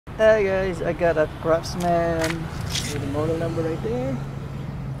Hi guys, I got a Craftsman with the model number right there.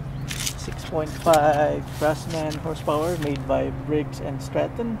 6.5 Craftsman horsepower made by Briggs and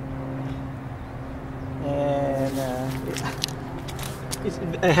Stratton. And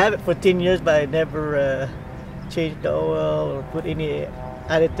I have it for 10 years, but I never changed the oil or put any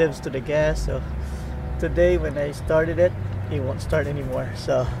additives to the gas. So today when I started it, it won't start anymore.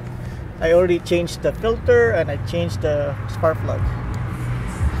 So I already changed the filter and I changed the spark plug.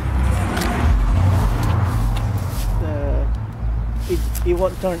 It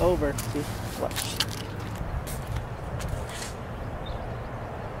won't turn over. See, watch.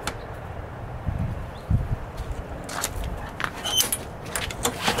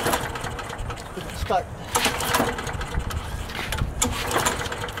 Start.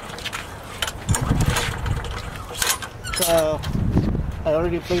 So I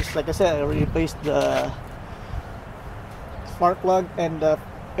already placed, like I said, I already placed the spark plug and the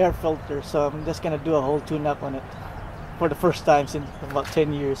air filter. So I'm just gonna do a whole tune-up on it for the first time since about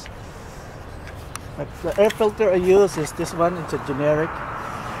 10 years. But the air filter I use is this one. It's a generic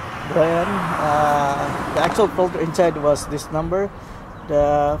brand. The actual filter inside was this number,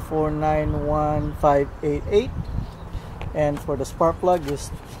 the 491588, and for the spark plug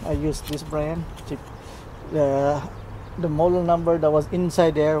I used this brand. The model number that was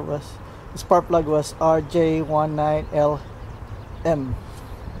inside there was, the spark plug was RJ19LM.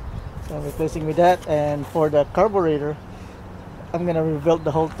 So I'm replacing with that. And for the carburetor, I'm gonna rebuild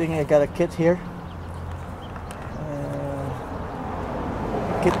the whole thing. I got a kit here,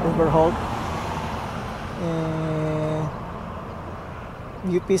 kit overhaul.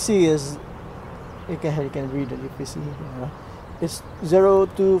 UPC is, you can read the UPC. It's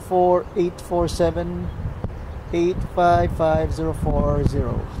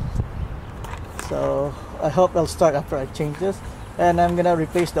 024847855040. So I hope I'll start after I change this. And I'm gonna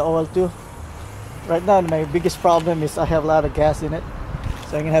replace the oil too. Right now my biggest problem is I have a lot of gas in it,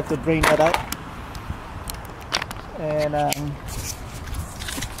 so I'm gonna have to drain that out. And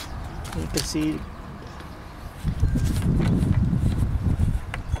you can see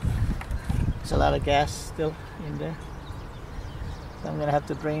there's a lot of gas still in there, so I'm gonna have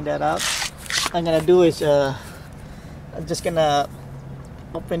to drain that out. What I'm gonna do is I'm just gonna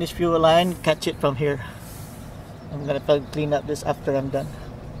open this fuel line, catch it from here. I'm gonna clean up this after I'm done.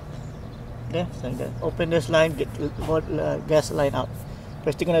 Okay, so I'm gonna open this line, get the gas line out.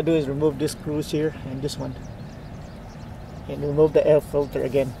 First thing I'm gonna do is remove this screws here and this one, and remove the air filter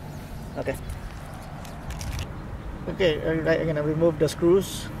again. Okay. Okay, alright, I'm gonna remove the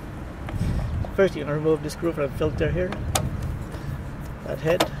screws. First, you're gonna remove the screw from the filter here. That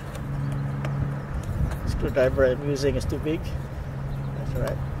head. Screwdriver I'm using is too big. That's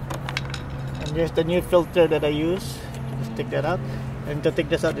alright. And here's the new filter that I use. Just take that out. And to take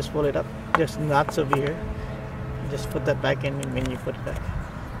this out, just pull it up. There's knots over here. Just put that back in when you put it back.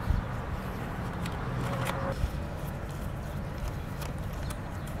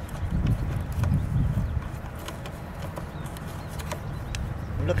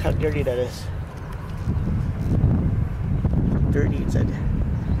 Look how dirty that is. Dirty inside there.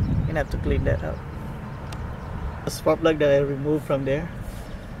 You're gonna have to clean that out. The spark plug that I removed from there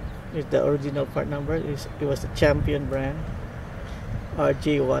is the original part number. It was the Champion brand,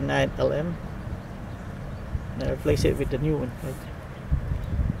 RJ19LM. And I replace it with the new one.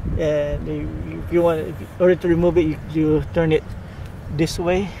 And if you want, in order to remove it, you turn it this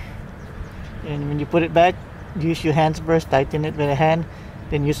way, and when you put it back, use your hands first, tighten it with a hand,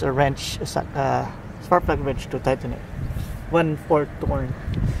 then use a wrench, spark plug wrench to tighten it. 1/4 torn.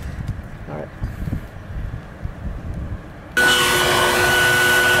 All right.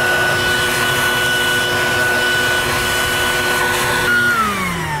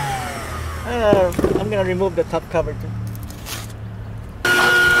 I'm gonna remove the top cover too.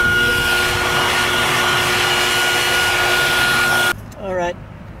 Alright,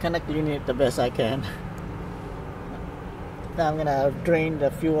 kinda clean it the best I can. Now I'm gonna drain the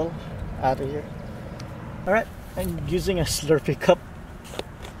fuel out of here. Alright, I'm using a Slurpee cup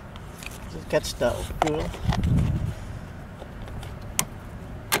to catch the fuel.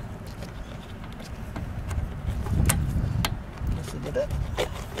 Let's do that.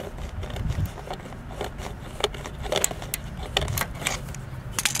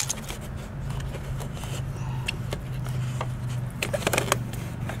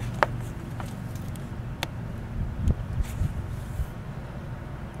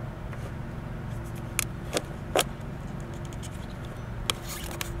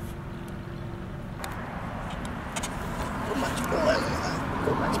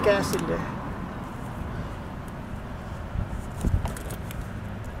 Too much gas in there.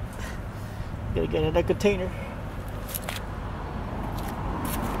 Gotta get another container.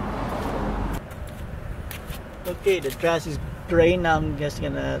 Okay, the trash is drained. Now I'm just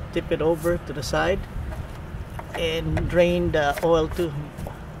gonna tip it over to the side and drain the oil too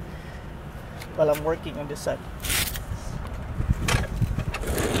while I'm working on this side.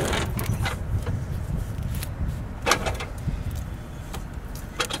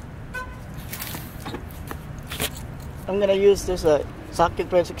 I'm gonna use this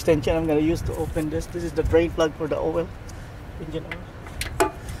socket wrench extension. I'm gonna use to open this. This is the drain plug for the oil, engine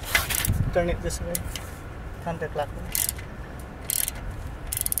oil. Turn it this way, counterclockwise.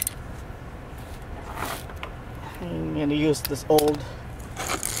 I'm gonna use this old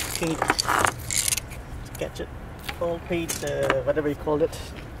paint to catch it. Old paint, whatever you call it.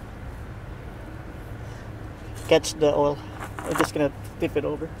 Catch the oil. I'm just gonna tip it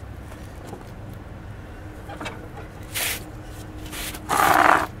over.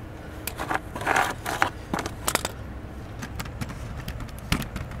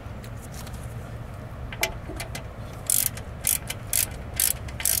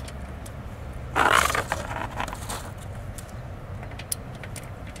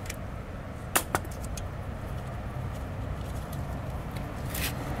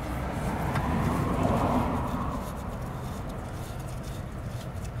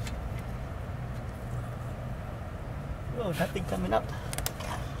 Oh, nothing coming up.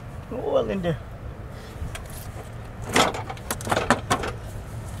 No oil in there.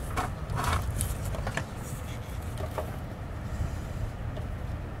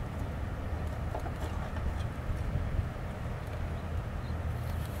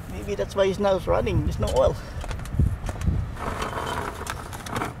 Maybe that's why it's not running. There's no oil.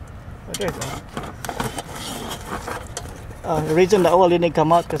 Oh, there's one. The reason the oil didn't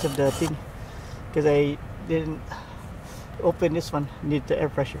come out because of the thing, because I didn't open this one. Need the air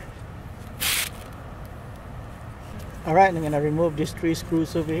pressure. Alright, I'm gonna remove these 3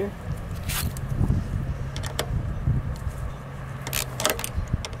 screws over here.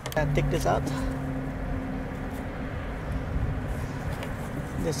 And take this out.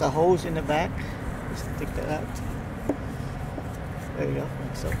 There's a hose in the back. Just take that out. There you go,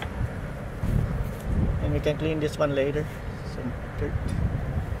 like so. And we can clean this one later. Some dirt.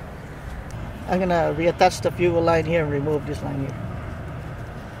 I'm gonna reattach the fuel line here and remove this line here.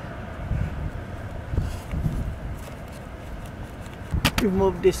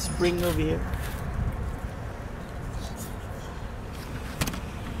 Remove this spring over here.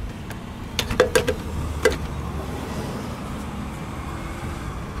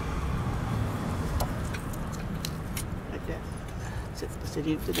 Like that. That's it. That's what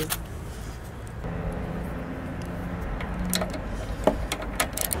you need to do.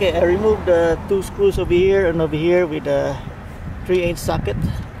 Okay, I removed the 2 screws over here and over here with a 3/8 socket.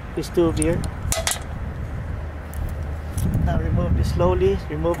 These 2 over here. Now remove this slowly.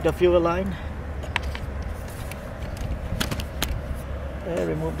 Remove the fuel line.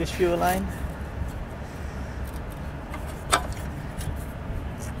 Remove this fuel line.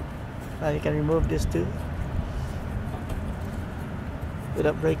 Now you can remove this too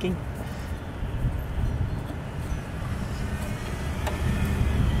without breaking.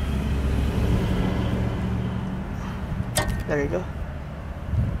 There you go.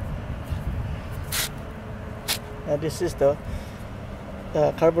 This is the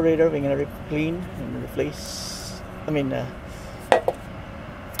carburetor. We're gonna clean and replace. I mean, I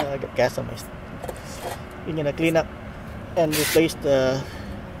got gas on my. We're gonna clean up and replace the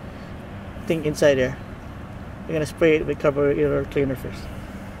thing inside there. We're gonna spray it with carburetor cleaner first.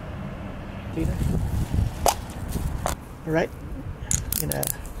 Cleaner. All right. Gonna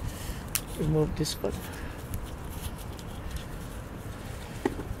remove this one.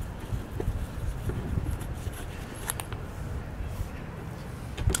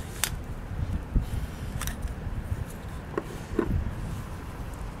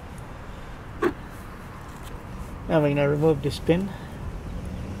 Now we're going to remove this pin.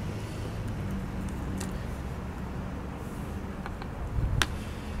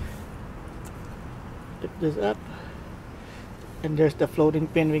 Lift this up. And there's the floating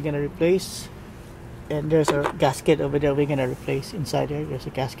pin we're going to replace. And there's a gasket over there we're going to replace. Inside there, there's a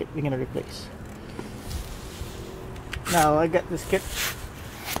gasket we're going to replace. Now I got this kit.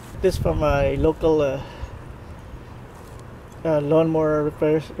 This from a local lawnmower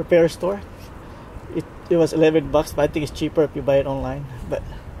repair store. It was $11, but I think it's cheaper if you buy it online. But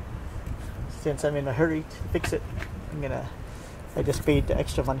since I'm in a hurry to fix it, I just paid the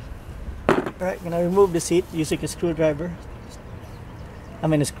extra money. Alright, I'm gonna remove the seat using a screwdriver.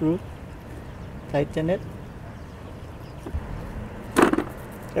 A screw. Tighten it.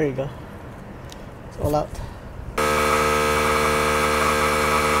 There you go. It's all out.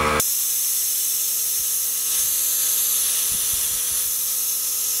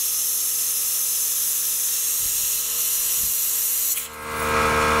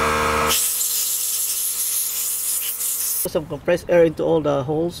 Put some compressed air into all the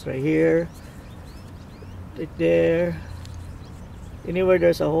holes right here, right there. Anywhere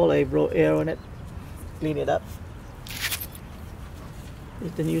there's a hole, I blow air on it, clean it up.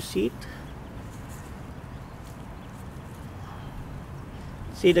 Here's the new seat.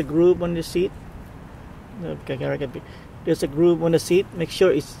 See the groove on the seat? Okay, there's a groove on the seat. Make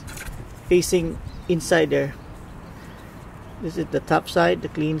sure it's facing inside there. This is the top side, the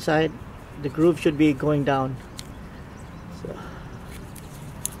clean side. The groove should be going down. So,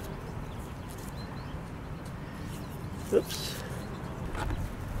 oops.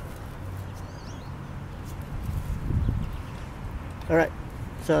 Alright,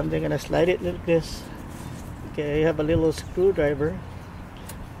 so I'm gonna slide it like this. Okay, I have a little screwdriver.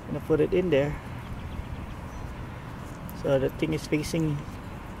 I'm gonna put it in there. So the thing is facing.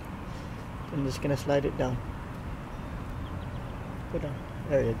 I'm just gonna slide it down. Put down.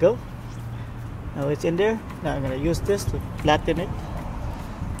 There you go. Now it's in there. Now I'm gonna use this to flatten it.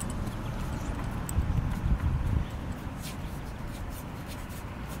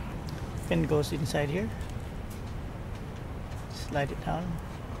 Pin goes inside here. Slide it down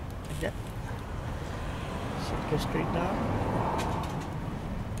like that. Should go straight down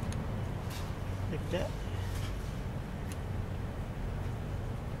like that.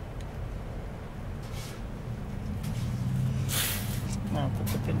 Now put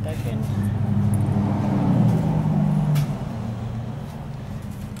the pin back in.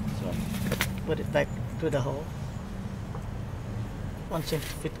 So put it back to the hole. 1 seems to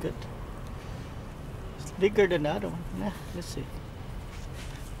fit good. It's bigger than the other one. Nah, let's see.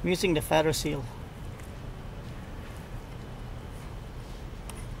 I'm using the fatter seal.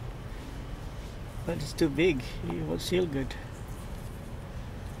 But it's too big. It won't seal good.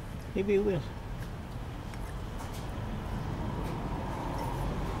 Maybe it will.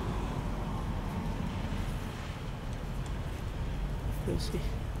 We'll see.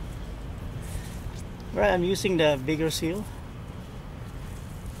 Right, I'm using the bigger seal.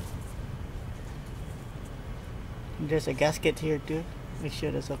 There's a gasket here too. Make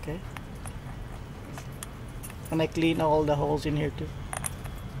sure that's okay. And I clean all the holes in here too.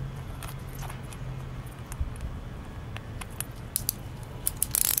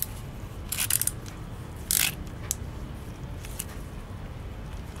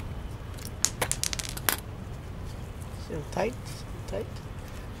 Still tight, tight.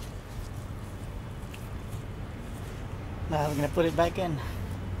 Now I'm gonna put it back in.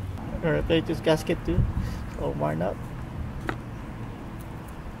 I'm gonna replace this gasket too. It's all worn up.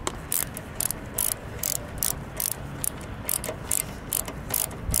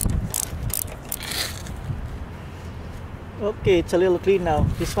 Okay, it's a little clean now.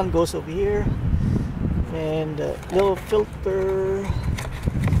 This one goes over here, and a little filter.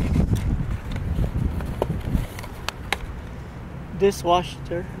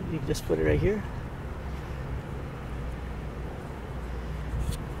 Dishwasher, you just put it right here.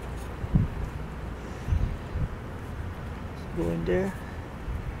 Go in there.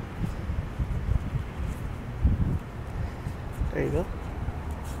 There you go.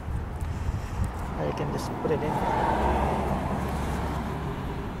 Now you can just put it in.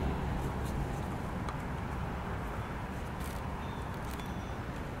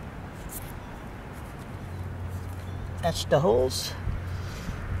 Patch the holes.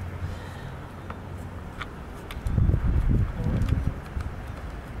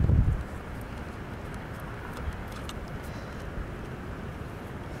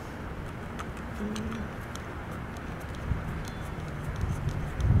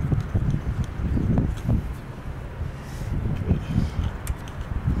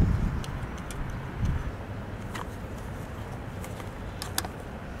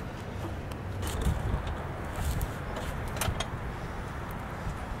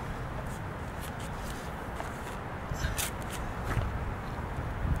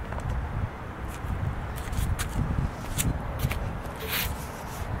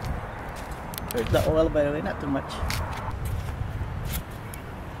 There's the oil, by the way, not too much.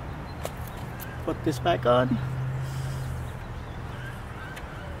 Put this back on.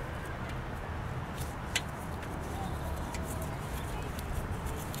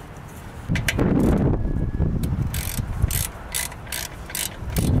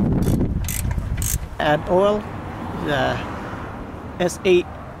 Add oil, the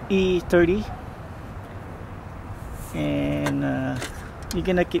S8E30, and You're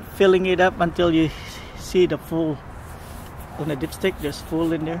gonna keep filling it up until you see the full on the dipstick. There's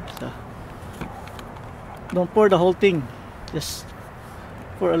full in there, so don't pour the whole thing, just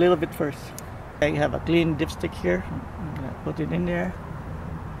pour a little bit first. I have a clean dipstick here. I'm gonna put it in there.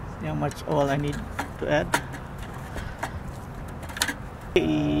 See how much oil I need to add.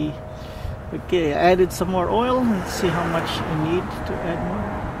 Okay, I added some more oil. Let's see how much I need to add more.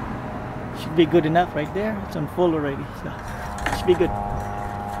 Should be good enough right there. It's on full already, so it should be good.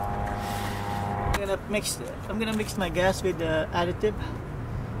 I'm gonna mix my gas with the additive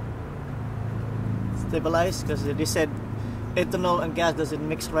stabilize, because they said ethanol and gas doesn't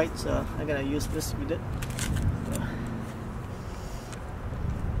mix right, so I'm gonna use this with it.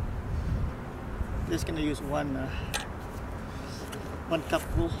 Just gonna use one cup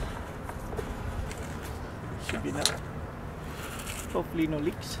full. Should be enough. Hopefully no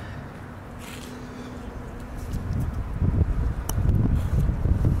leaks.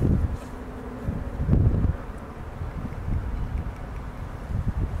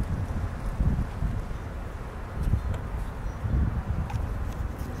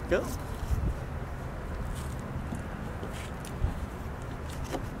 Go.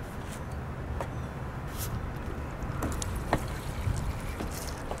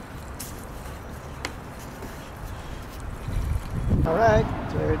 Alright,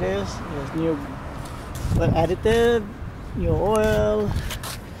 there it is. There's new additive, new oil,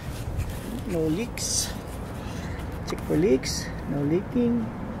 no leaks. Check for leaks, no leaking.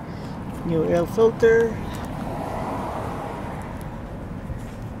 New air filter.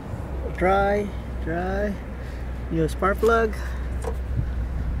 Dry. New spark plug.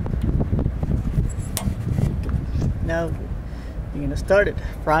 Now you're gonna start it.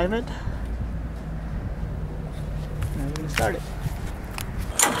 Prime it. Now we're gonna start it.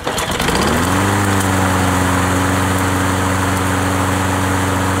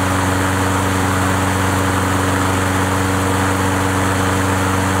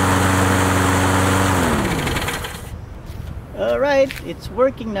 Alright, it's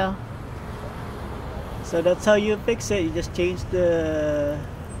working now. So that's how you fix it. You just change the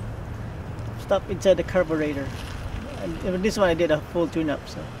stuff inside the carburetor. And this one I did a full tune-up.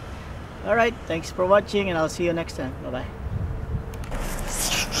 So, alright, thanks for watching, and I'll see you next time. Bye bye.